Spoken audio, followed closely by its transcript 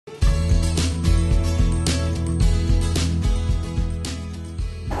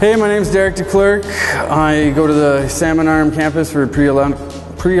Hey, my name's Derek DeClerc. I go to the Salmon Arm campus for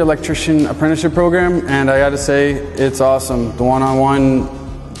Pre-Electrician Apprenticeship program, and I gotta say, it's awesome. The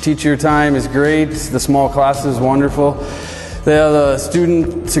one-on-one teacher time is great. The small class is wonderful. They have a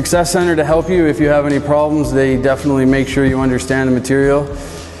student success center to help you if you have any problems. They definitely make sure you understand the material.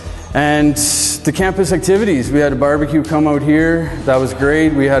 And the campus activities, we had a barbecue come out here. That was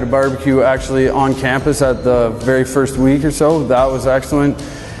great. We had a barbecue actually on campus at the very first week or so. That was excellent.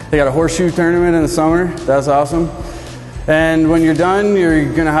 They got a horseshoe tournament in the summer. That's awesome. And when you're done, you're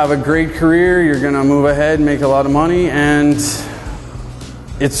going to have a great career. You're going to move ahead, make a lot of money, and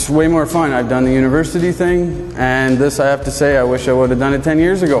it's way more fun. I've done the university thing, and this, I have to say, I wish I would have done it 10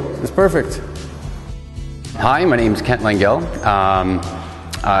 years ago. It's perfect. Hi, my name is Kent Langell.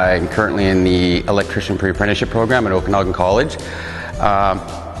 I'm currently in the Electrician Pre-Apprenticeship program at Okanagan College.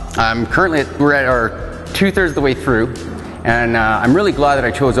 We're at our 2/3 of the way through, and I'm really glad that I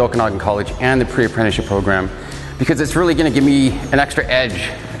chose Okanagan College and the Pre-Apprenticeship program because it's really going to give me an extra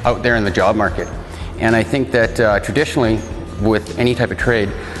edge out there in the job market. And I think that traditionally, with any type of trade,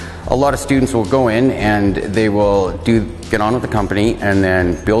 a lot of students will go in and they will get on with the company and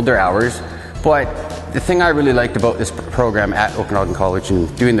then build their hours. But the thing I really liked about this program at Okanagan College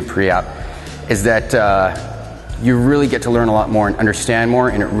and doing the pre-app is that you really get to learn a lot more and understand more,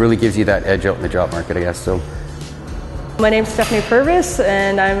 and it really gives you that edge out in the job market, I guess. So. My name's Stephanie Purvis,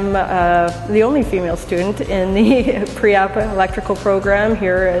 and I'm the only female student in the pre-app electrical program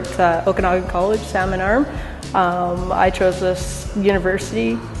here at Okanagan College, Salmon Arm. I chose this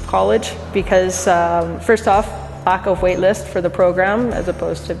university college because, first off, lack of wait list for the program as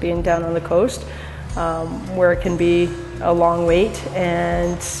opposed to being down on the coast, where it can be a long wait.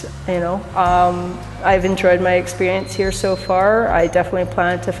 And I've enjoyed my experience here so far. I definitely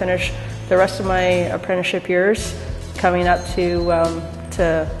plan to finish the rest of my apprenticeship years coming up to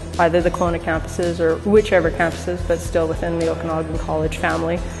either the Kelowna campuses or whichever campuses, but still within the Okanagan College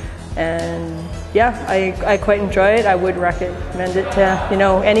family. And yeah, I quite enjoy it. I would recommend it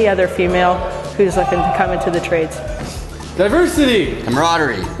to any other female who's looking to come into the trades. Diversity,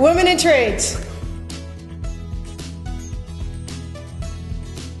 camaraderie, women in trades.